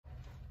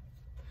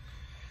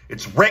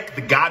It's Rick,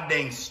 the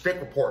goddamn stick,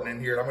 reporting in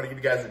here. I'm going to give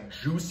you guys a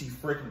juicy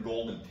freaking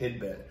golden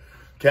tidbit,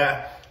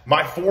 okay?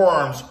 My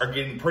forearms are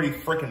getting pretty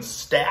freaking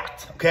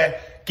stacked,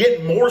 okay?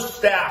 Getting more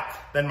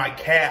stacked than my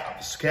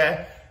calves,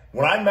 okay?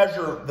 When I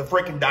measure the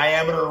freaking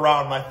diameter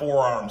around my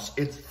forearms,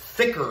 it's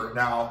thicker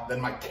now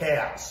than my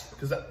calves.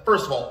 Because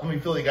first of all, let me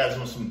fill you guys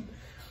with some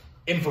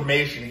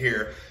information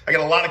here. I got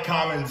a lot of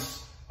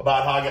comments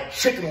about how I got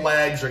chicken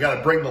legs, or I got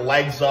to bring the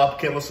legs up.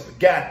 Okay, listen,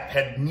 again,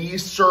 had knee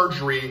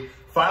surgery.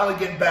 Finally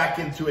getting back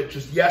into it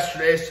just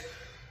yesterday.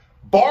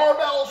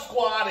 Barbell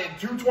squatted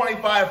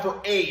 225 for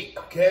 8.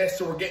 Okay,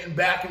 so we're getting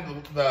back into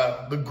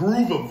the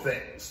groove of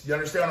things. You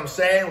understand what I'm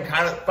saying? We're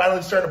kind of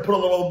finally starting to put a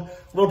little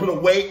bit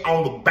of weight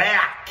on the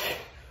back.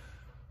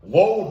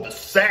 Load the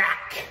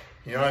sack.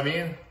 You know what I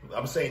mean?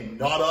 I'm saying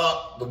nut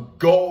up, the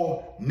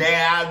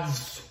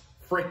gonads,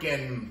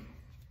 freaking.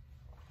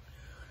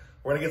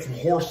 We're gonna get some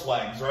horse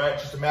legs, all right?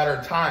 It's just a matter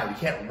of time. You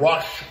can't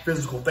rush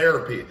physical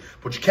therapy.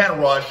 What you can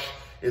rush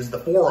is the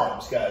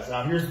forearms, guys.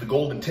 Now, here's the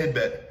golden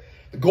tidbit.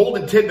 The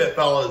golden tidbit,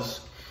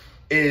 fellas,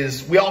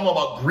 is we all know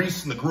about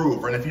grease in the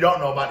groove. And if you don't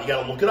know about it, you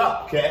got to look it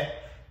up, okay?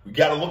 You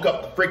got to look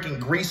up the freaking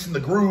grease in the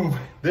groove.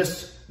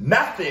 This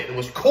method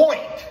was coined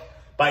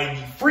by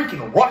the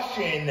freaking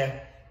Russian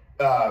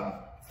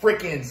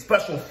freaking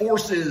special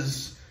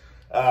forces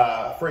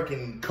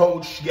freaking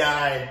coach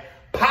guy,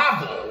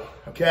 Pavel,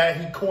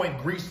 okay? He coined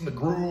grease in the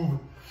groove,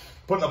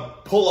 putting a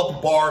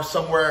pull-up bar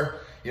somewhere.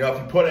 You know,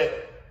 if you put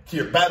it to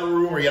your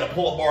bedroom, or you got a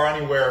pull-up bar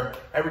anywhere,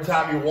 every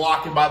time you're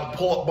walking by the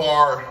pull-up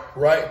bar,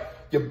 right,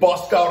 you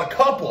bust out a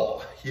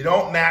couple. You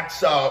don't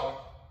max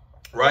out,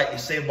 right? You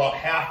save about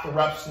half the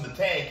reps in the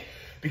tank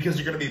because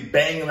you're going to be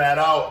banging that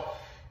out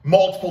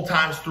multiple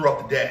times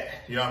throughout the day.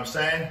 You know what I'm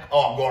saying?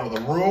 Oh, I'm going to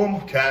the room,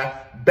 okay,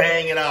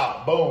 bang it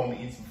out, boom,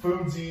 eat some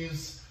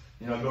foodsies,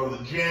 you know, go to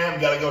the gym,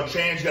 got to go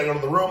change, got to go to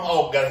the room,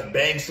 oh, got to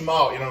bang some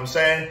out, you know what I'm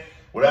saying?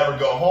 Whatever,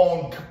 go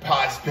home,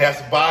 pass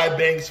it by,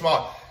 bang some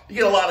out. You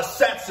get a lot of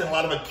sets and a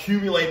lot of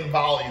accumulating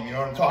volume, you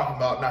know what I'm talking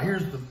about? Now,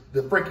 here's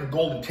the freaking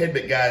golden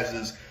tidbit, guys,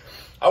 is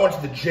I went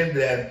to the gym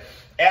today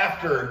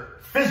after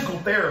physical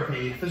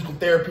therapy. Physical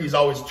therapy is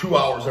always 2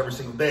 hours every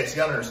single day. So you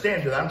gotta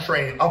understand that I'm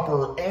training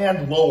upper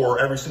and lower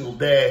every single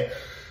day,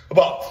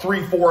 about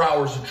 3-4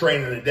 hours of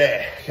training a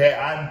day, okay?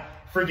 I'm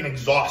freaking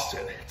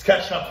exhausted. It's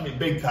catching up to me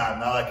big time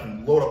now that I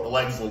can load up the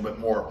legs a little bit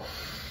more.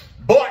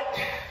 But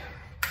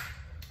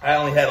I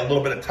only had a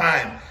little bit of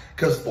time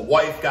because the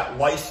wife got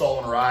Lysol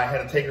in her eye. I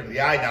had to take her to the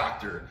eye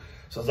doctor.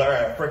 So I was like, all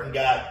right, I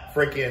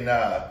freaking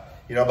got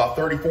you know, about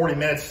 30-40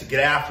 minutes to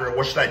get after it.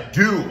 What should I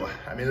do?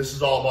 I mean, this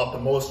is all about the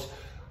most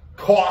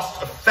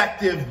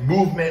cost-effective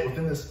movement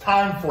within this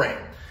time frame.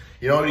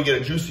 You know, you get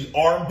a juicy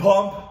arm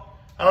pump?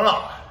 I don't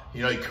know.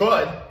 You know, you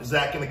could. Is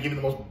that going to give you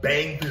the most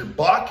bang for your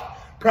buck?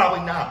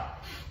 Probably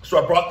not.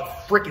 So I brought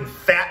the freaking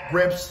fat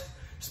grips,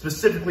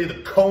 specifically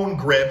the cone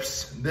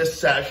grips, this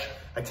sesh.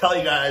 I tell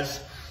you guys,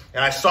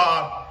 and I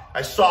saw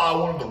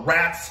one of the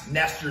rats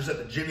nesters at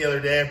the gym the other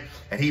day,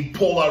 and he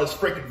pulled out his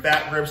freaking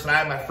fat grips, and I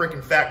have my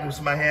freaking fat grips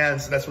in my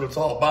hands, and that's what it's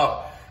all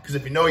about. Because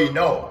if you know, you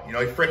know. You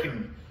know, you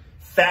freaking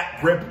fat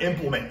grip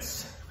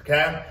implements,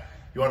 okay?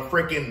 You want to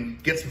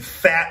freaking get some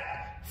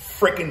fat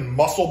freaking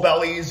muscle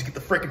bellies, get the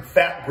freaking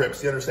fat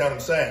grips. You understand what I'm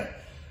saying?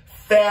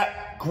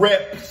 Fat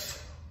grips.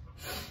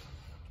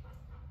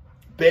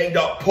 Banged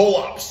up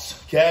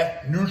pull-ups,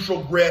 okay?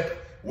 Neutral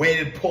grip,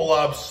 weighted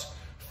pull-ups,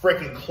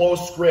 freaking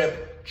close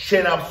grip,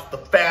 chin-ups with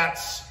the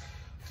fats,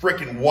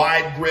 freaking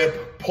wide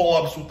grip,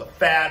 pull-ups with the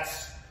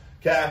fats,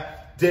 okay?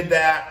 Did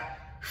that,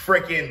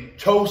 freaking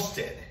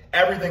toasted.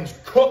 Everything's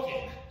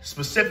cooking.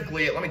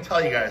 Specifically, let me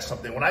tell you guys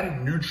something. When I do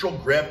neutral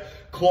grip,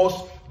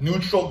 close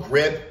neutral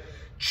grip,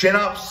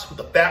 chin-ups with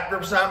the fat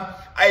grips on,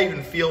 I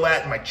even feel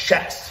that in my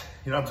chest.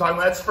 You know what I'm talking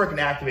about? That's freaking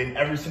activating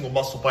every single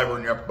muscle fiber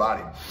in your upper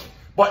body.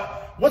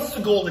 But what's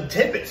the golden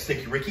tidbit,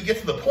 Sticky Ricky? Get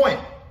to the point.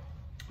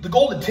 The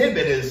golden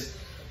tidbit is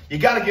you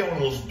got to get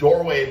one of those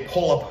doorway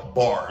pull-up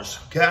bars,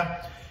 okay?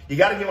 You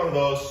got to get one of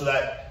those so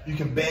that you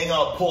can bang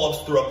out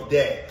pull-ups throughout the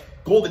day.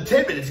 Golden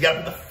tidbit is you got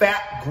to put the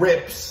fat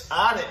grips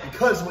on it,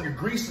 because when you're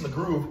greasing the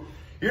groove,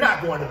 you're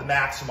not going to the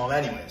maximum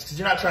anyways, because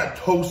you're not trying to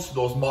toast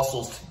those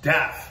muscles to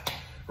death,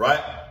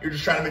 right? You're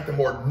just trying to make them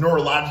more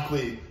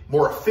neurologically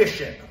more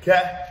efficient,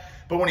 okay?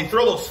 But when you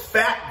throw those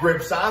fat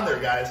grips on there,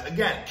 guys,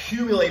 again,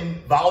 accumulating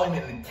volume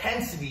and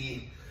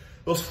intensity,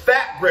 those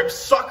fat grip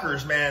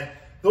suckers, man,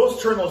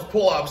 those turn those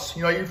pull-ups,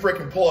 you know, you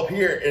freaking pull up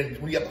here, and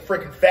when you got the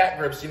freaking fat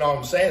grips, you know what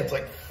I'm saying? It's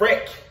like,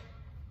 frick.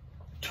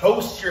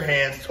 Toast your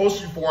hands, toast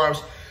your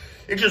forearms.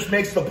 It just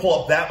makes the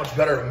pull-up that much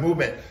better of a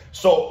movement.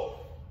 So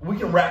we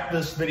can wrap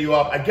this video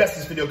up. I guess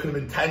this video could have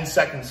been 10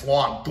 seconds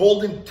long.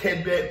 Golden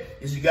tidbit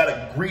is you got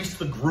to grease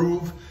the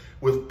groove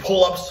with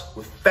pull-ups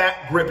with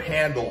fat grip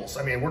handles.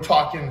 I mean, we're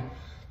talking,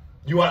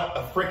 you want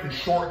a freaking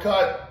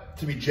shortcut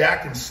to be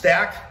jacked and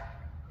stacked,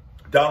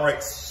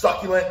 downright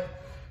succulent,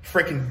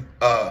 freaking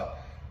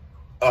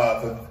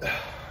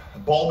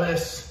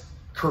bulbous,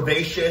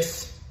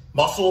 curvaceous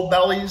muscle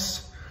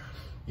bellies,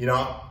 you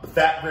know, the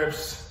fat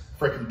grips,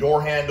 freaking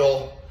door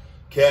handle,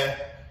 okay?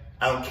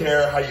 I don't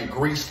care how you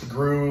grease the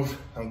groove.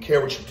 I don't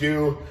care what you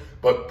do,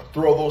 but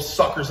throw those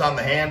suckers on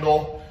the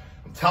handle.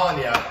 I'm telling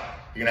you,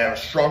 you're gonna have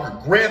a stronger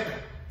grip.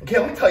 Okay,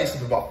 let me tell you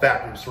something about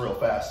fat grips real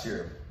fast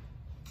here.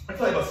 Let me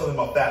tell you about something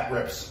about fat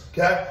grips,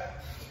 okay?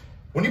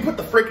 When you put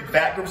the freaking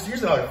fat grips,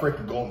 here's another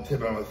freaking golden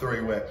tip I'm gonna throw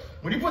you away.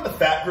 When you put the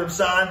fat grips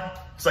on,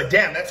 it's like,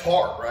 damn, that's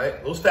hard,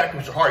 right? Those fat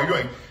grips are hard.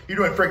 You're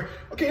doing freaking,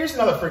 okay, here's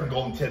another freaking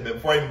golden tidbit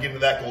before I even get into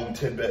that golden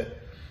tidbit,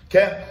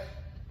 okay?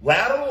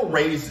 Lateral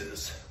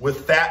raises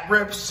with fat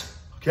grips,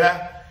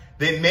 okay?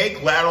 They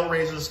make lateral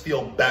raises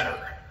feel better,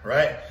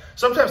 right?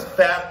 Sometimes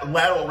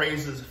lateral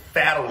raises,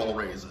 fatteral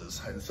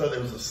raises. And so there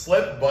was a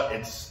slip, but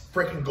it's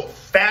freaking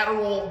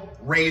fatteral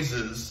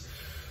raises,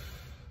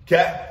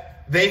 okay?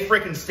 They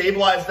freaking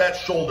stabilize that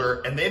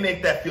shoulder and they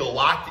make that feel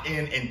locked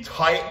in and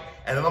tight.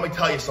 And then let me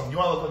tell you something. You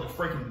want to look like a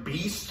freaking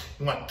beast?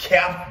 You want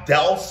capped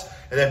delts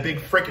and that big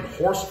freaking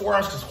horse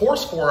forearms? Because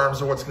horse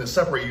forearms are what's going to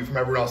separate you from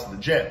everyone else in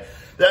the gym.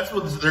 That's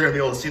what they're going to be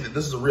able to see, that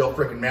this is a real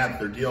freaking man that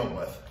they're dealing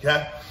with,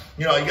 okay?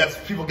 You know,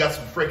 people got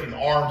some freaking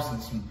arms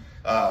and some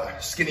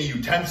skinny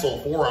utensil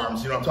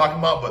forearms, you know what I'm talking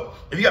about? But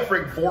if you got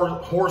freaking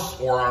horse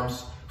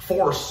forearms, the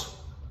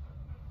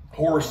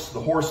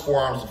horse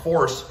forearms, the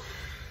force,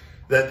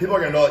 that people are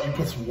gonna know that you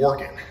put some work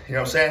in. You know what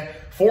I'm saying?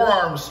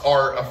 Forearms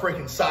are a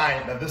freaking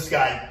sign that this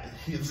guy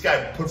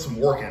put some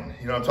work in.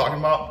 You know what I'm talking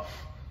about?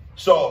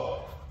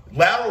 So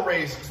lateral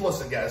raises,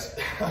 listen guys,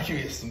 let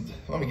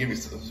me give you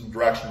some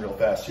direction real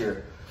fast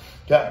here.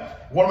 Okay,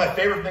 one of my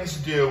favorite things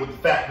to do with the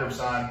fat grips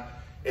on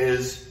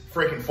is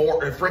freaking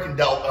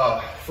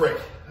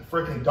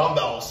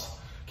dumbbells.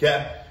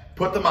 Okay,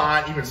 put them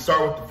on. You can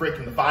start with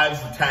the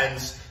 5s and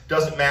 10s.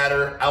 Doesn't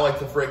matter. I like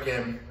to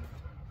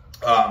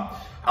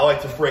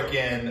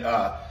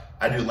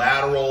I do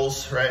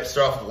laterals, right?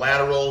 Start off with the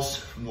laterals.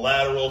 From the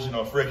laterals, you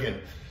know, freaking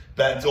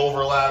bent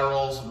over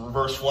laterals and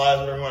reverse flies,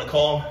 whatever you want to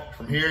call them.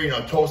 From here, you know,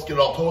 get it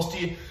all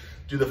toasty.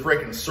 Do the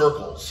freaking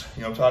circles.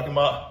 You know what I'm talking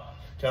about?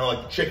 Kind of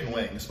like the chicken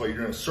wings, but you're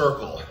doing a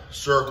circle,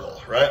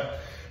 right?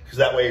 Because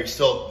that way you're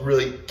still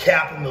really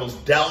capping those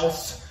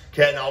delts.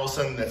 Okay, and all of a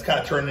sudden that's kind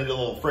of turned into a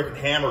little freaking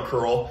hammer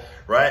curl,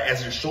 right?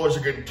 As your shoulders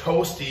are getting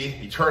toasty,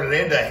 you turn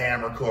it into a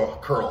hammer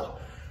curl,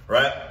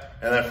 right?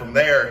 And then from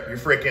there, you're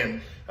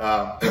freaking,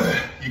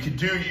 you could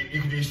do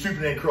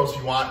supinated curls if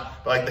you want,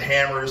 but like the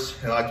hammers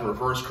and like the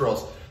reverse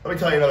curls. Let me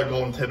tell you another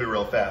golden tidbit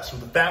real fast.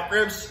 With the fat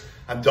grips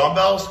on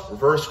dumbbells,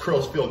 reverse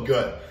curls feel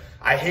good.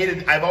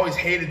 I've always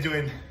hated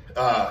doing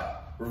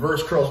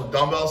reverse curls with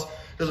dumbbells.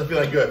 Doesn't feel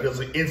like good. It feels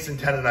like instant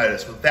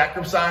tendonitis. With fat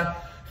grips on,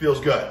 feels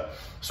good.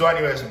 So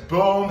anyways,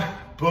 boom,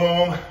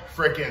 boom,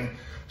 freaking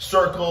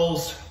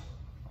circles,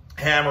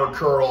 hammer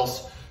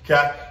curls,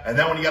 okay? And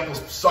then when you got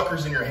those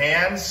suckers in your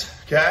hands,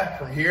 okay,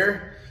 from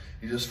here,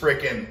 you just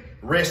freaking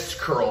wrist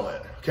curl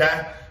it,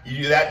 okay?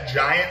 You do that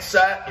giant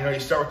set, you know, you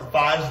start with the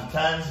 5s, the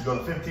 10s, you go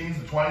to the 15s,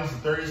 the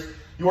 20s, the 30s,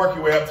 you work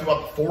your way up to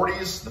about the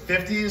 40s, the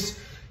 50s,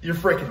 you're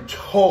freaking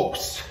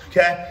toast,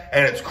 okay?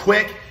 And it's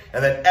quick,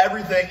 and then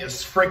everything is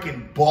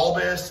freaking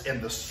bulbous,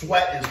 and the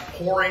sweat is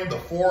pouring, the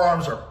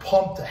forearms are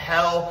pumped to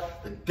hell,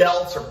 the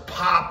delts are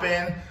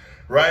popping,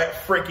 right?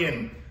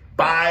 Freaking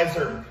buys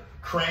are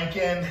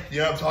cranking, you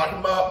know what I'm talking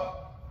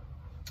about?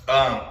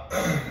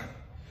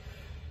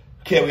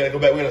 Okay, we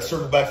gotta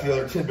circle back to the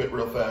other tidbit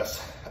real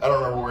fast. I don't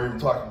remember what we were even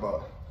talking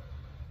about.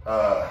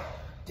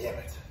 Damn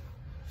it.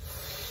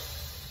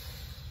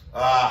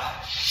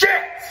 Shit!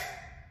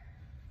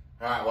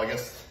 All right, well,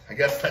 I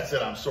guess that's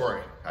it. I'm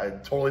sorry. I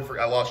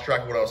lost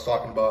track of what I was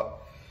talking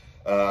about.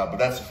 But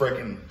that's a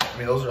freaking, I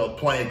mean, those are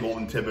plenty of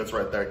golden tidbits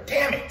right there.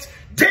 Damn it!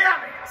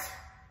 Damn it!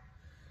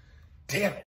 Damn it!